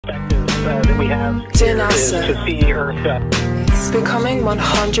That we have Dear here is NASA, to see Earth. it's becoming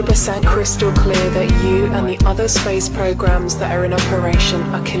 100% crystal clear that you and the other space programs that are in operation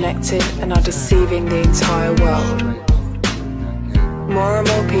are connected and are deceiving the entire world. More and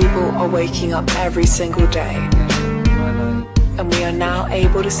more people are waking up every single day, and we are now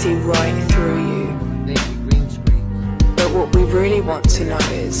able to see right through you. But what we really want to know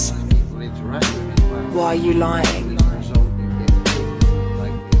is, why are you lying?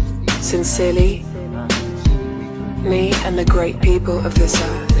 Sincerely, me and the great people of this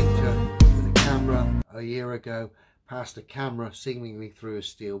earth. With a camera a year ago, passed a camera seemingly through a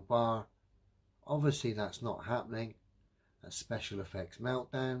steel bar. Obviously that's not happening. That's special effects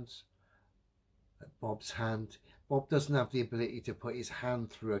meltdowns. At Bob's hand, Bob doesn't have the ability to put his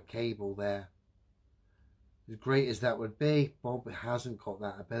hand through a cable there. As great as that would be, Bob hasn't got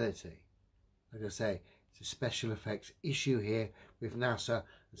that ability. Like I say, it's a special effects issue here with NASA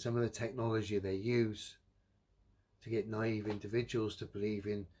and some of the technology they use to get naive individuals to believe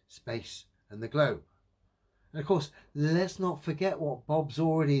in space and the globe. And of course, let's not forget what Bob's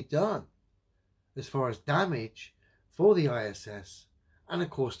already done as far as damage for the ISS and of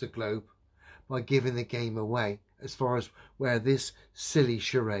course the globe by giving the game away as far as where this silly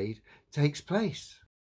charade takes place.